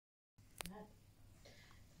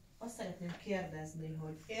Azt szeretném kérdezni,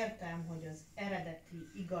 hogy értem, hogy az eredeti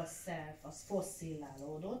igaz self az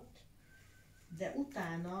fosszillálódott, de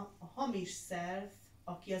utána a hamis self,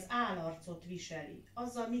 aki az állarcot viseli,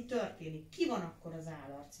 azzal mi történik? Ki van akkor az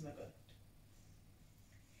állarc mögött?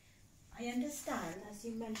 I understand, as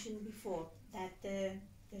you mentioned before, that the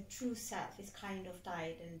true self is kind of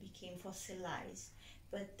died and became fossilized.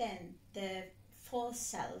 But then the false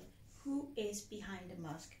self, who is behind the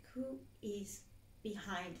mask? Who is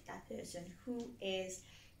behind that person? Who is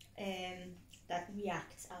that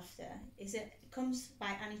reacts after? Comes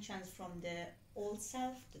by any chance from the old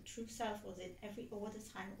self, the true self, or is it all the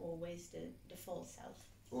time always the false self?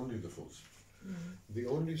 Only the false. The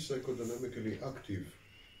only psychodynamically active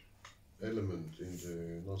element in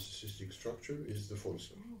the narcissistic structure is the false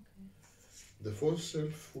self. Oh, okay. The false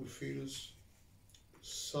self fulfills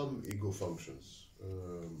some ego functions.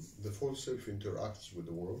 The false self interacts with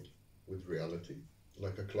the world, with reality,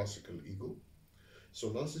 like a classical ego.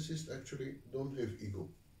 So narcissists actually don't have ego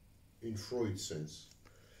in Freud's sense.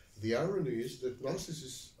 The irony is that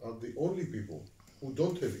narcissists are the only people who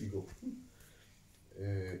don't have ego.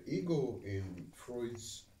 Ego in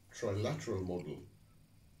Freud's trilateral model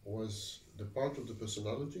was the part of the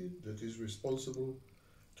personality that is responsible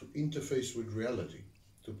to interface with reality,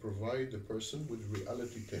 to provide the person with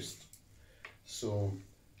reality test. So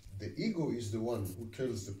the ego is the one who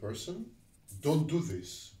tells the person, don't do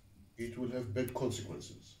this, it will have bad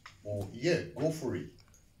consequences. Or yeah, go for it.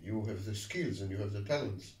 You have the skills and you have the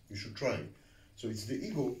talents, you should try. So it's the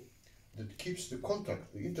ego that keeps the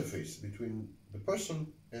contact, the interface between the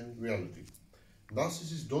person and reality.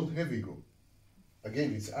 Narcissists don't have ego.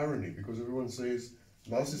 Again, it's irony, because everyone says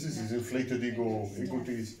narcissist is inflated ego,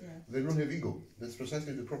 egotist. They don't have ego. That's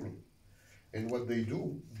precisely the problem. And what they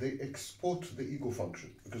do, they export the ego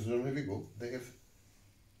function. Because they don't have ego, they have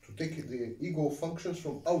to take the ego functions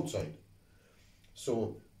from outside.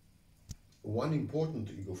 So one important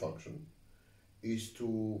ego function is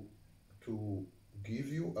to give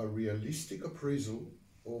you a realistic appraisal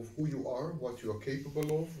of who you are, what you are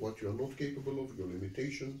capable of, what you are not capable of, your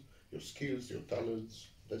limitations, your skills, your talents.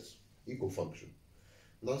 That's ego function.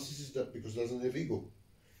 Narcissist, that because doesn't have ego,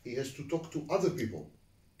 he has to talk to other people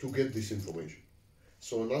to get this information.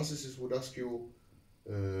 So a narcissist would ask you,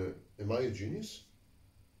 am I a genius?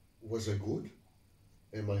 Was I good?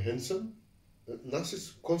 Am I handsome?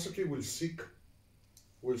 Narcissist constantly will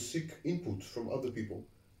seek input from other people,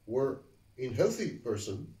 where in healthy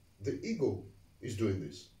person, the ego is doing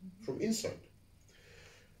this from inside.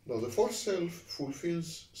 Now, the false self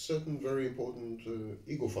fulfills certain very important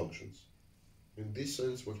ego functions. In this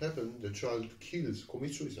sense, what happened, the child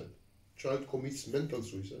commits suicide. Child commits mental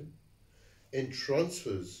suicide and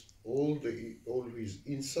transfers all his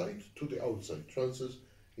insight to the outside, transfers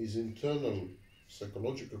his internal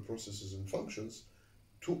psychological processes and functions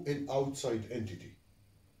to an outside entity.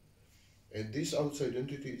 And this outside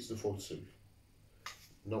entity is the false self.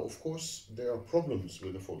 Now, of course, there are problems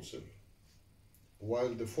with the false self.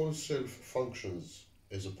 While the false self functions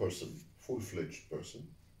as a person, full-fledged person,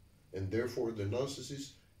 and therefore the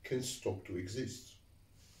narcissist can stop to exist.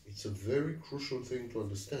 It's a very crucial thing to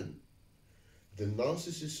understand. The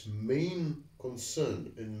narcissist's main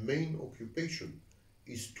concern and main occupation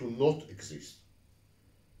is to not exist.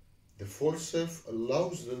 The false self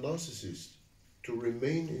allows the narcissist to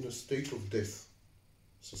remain in a state of death,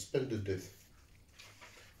 suspended death.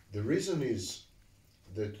 The reason is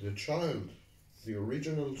that the child, the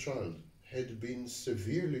original child, had been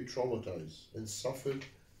severely traumatized and suffered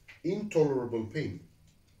intolerable pain.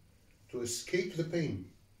 To escape the pain,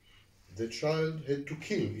 the child had to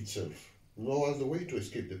kill itself. No other way to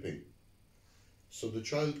escape the pain. So the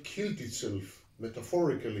child killed itself,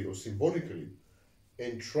 metaphorically or symbolically,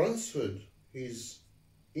 and transferred his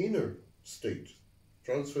inner state,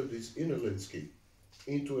 transferred his inner landscape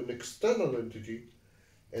into an external entity,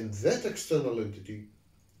 and that external entity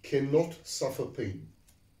cannot suffer pain.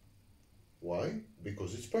 Why?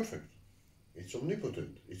 Because it's perfect. It's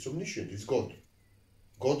omnipotent. It's omniscient. It's God.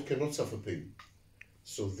 God cannot suffer pain.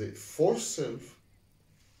 So the false self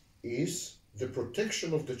is the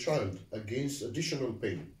protection of the child against additional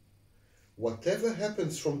pain. Whatever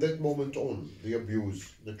happens from that moment on, the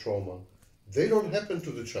abuse, the trauma, they don't happen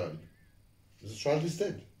to the child. The child is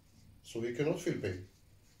dead, so he cannot feel pain.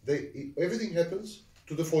 Everything happens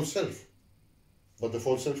to the false self, but the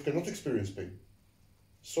false self cannot experience pain.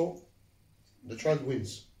 So the child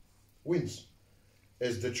wins.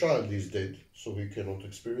 As the child is dead, so he cannot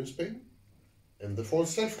experience pain, and the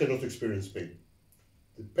false self cannot experience pain.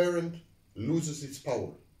 The parent loses its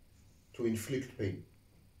power to inflict pain.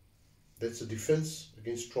 That's a defense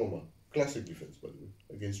against trauma. Classic defense, by the way,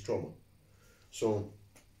 against trauma. So,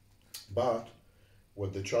 but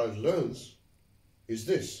what the child learns is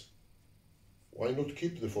this. Why not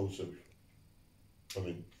keep the false self? I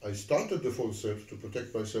mean, I started the false self to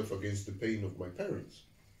protect myself against the pain of my parents.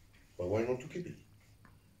 But why not to keep it?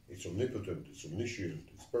 It's omnipotent, it's omniscient,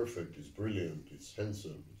 it's perfect, it's brilliant, it's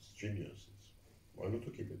handsome, it's genius. Why not to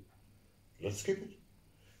keep it? Let's keep it.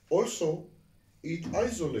 Also, it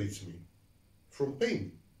isolates me from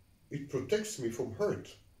pain. It protects me from hurt.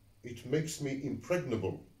 It makes me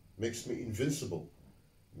impregnable, makes me invincible,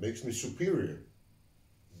 makes me superior.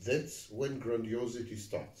 That's when grandiosity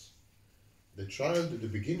starts. The child at the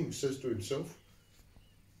beginning says to himself,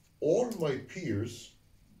 all my peers,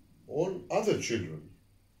 all other children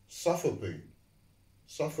suffer pain,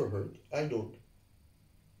 suffer hurt. I don't.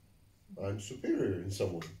 I'm superior in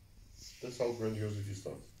some way. That's how grandiosity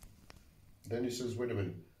starts. Then he says, wait a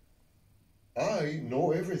minute. I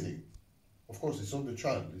know everything. Of course, it's not the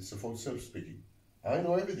child, it's the false self speaking. I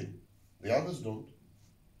know everything. The others don't.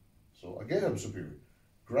 So again, I'm superior.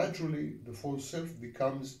 Gradually, the false self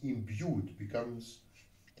becomes imbued, becomes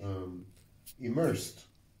immersed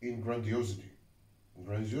in grandiosity. And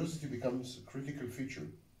grandiosity becomes a critical feature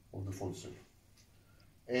of the false self.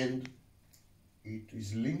 And it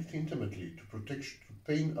is linked intimately to protection,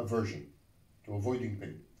 to pain aversion, to avoiding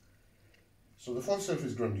pain. So the false self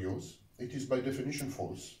is grandiose. It is by definition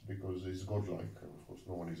false, because it's godlike, and of course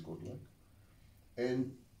no one is godlike.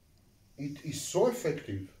 And it is so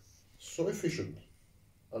effective, so efficient,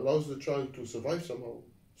 allows the child to survive somehow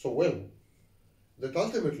so well, that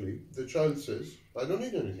ultimately the child says, I don't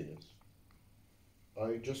need anything else.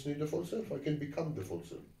 I just need the false self. I can become the false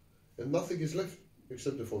self. And nothing is left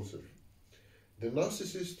except the false self. The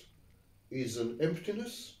narcissist is an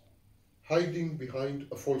emptiness hiding behind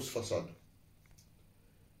a false facade.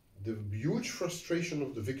 The huge frustration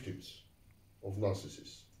of the victims of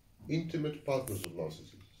narcissists, intimate partners of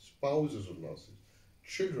narcissists, spouses of narcissists,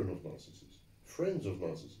 children of narcissists, friends of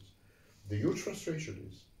narcissists, the huge frustration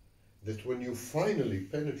is that when you finally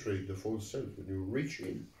penetrate the false self, when you reach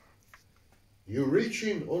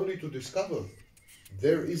in only to discover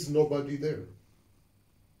there is nobody there.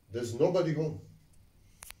 There's nobody home.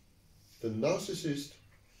 The narcissist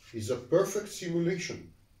is a perfect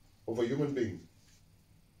simulation of a human being.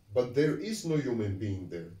 But there is no human being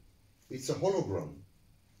there. It's a hologram.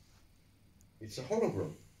 It's a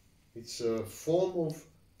hologram. It's a form of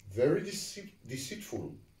very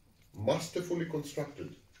deceitful, masterfully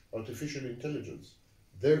constructed artificial intelligence.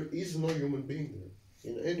 There is no human being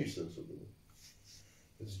there, in any sense of the word.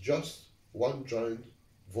 It's just one giant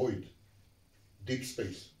void, deep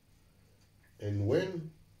space. And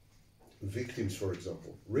when victims, for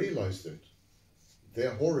example, realize that,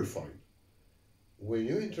 they're horrified. When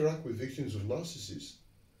you interact with victims of narcissists,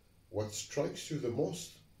 what strikes you the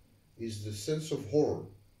most is the sense of horror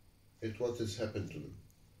at what has happened to them.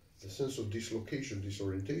 The sense of dislocation,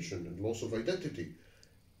 disorientation, and loss of identity,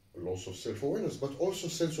 loss of self-awareness, but also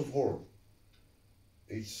sense of horror.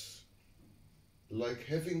 It's like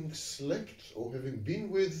having slept or having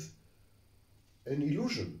been with an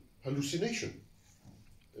illusion, hallucination,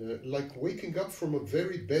 like waking up from a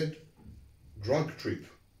very bad drug trip.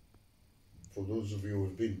 For those of you who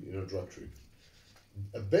have been in a drug trip,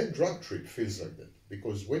 a bad drug trip feels like that,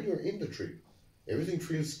 because when you're in the trip, everything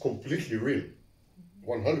feels completely real,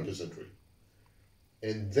 100% real.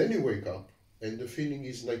 And then you wake up and the feeling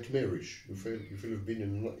is nightmarish. You feel you've been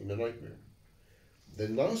in a nightmare. The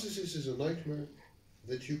narcissist is a nightmare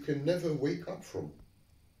that you can never wake up from.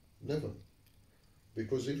 Never.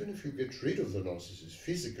 Because even if you get rid of the narcissist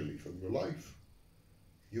physically from your life,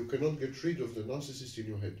 you cannot get rid of the narcissist in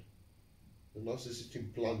your head. The narcissist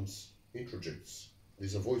implants, introjects.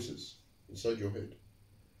 These are voices inside your head.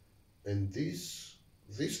 And this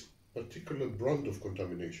particular brand of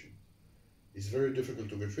contamination is very difficult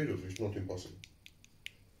to get rid of, if not impossible.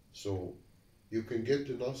 So you can get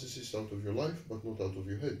the narcissist out of your life, but not out of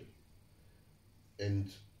your head.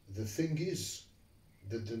 And the thing is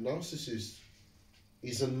that the narcissist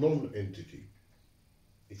is a non-entity.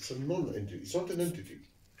 It's a non-entity. It's not an entity.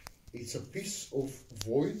 It's a piece of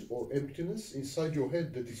void or emptiness inside your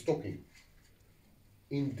head that is talking.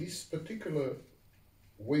 In this particular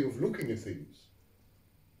way of looking at things,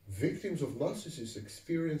 victims of narcissists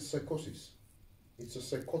experience psychosis. It's a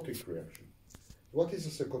psychotic reaction. What is a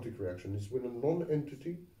psychotic reaction? It's when a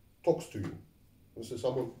non-entity talks to you. You say,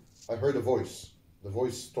 someone, I heard a voice. The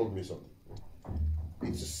voice told me something.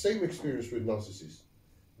 It's the same experience with narcissists.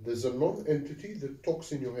 There's a non-entity that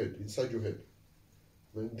talks in your head, inside your head.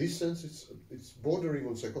 In this sense, it's bordering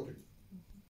on psychotic.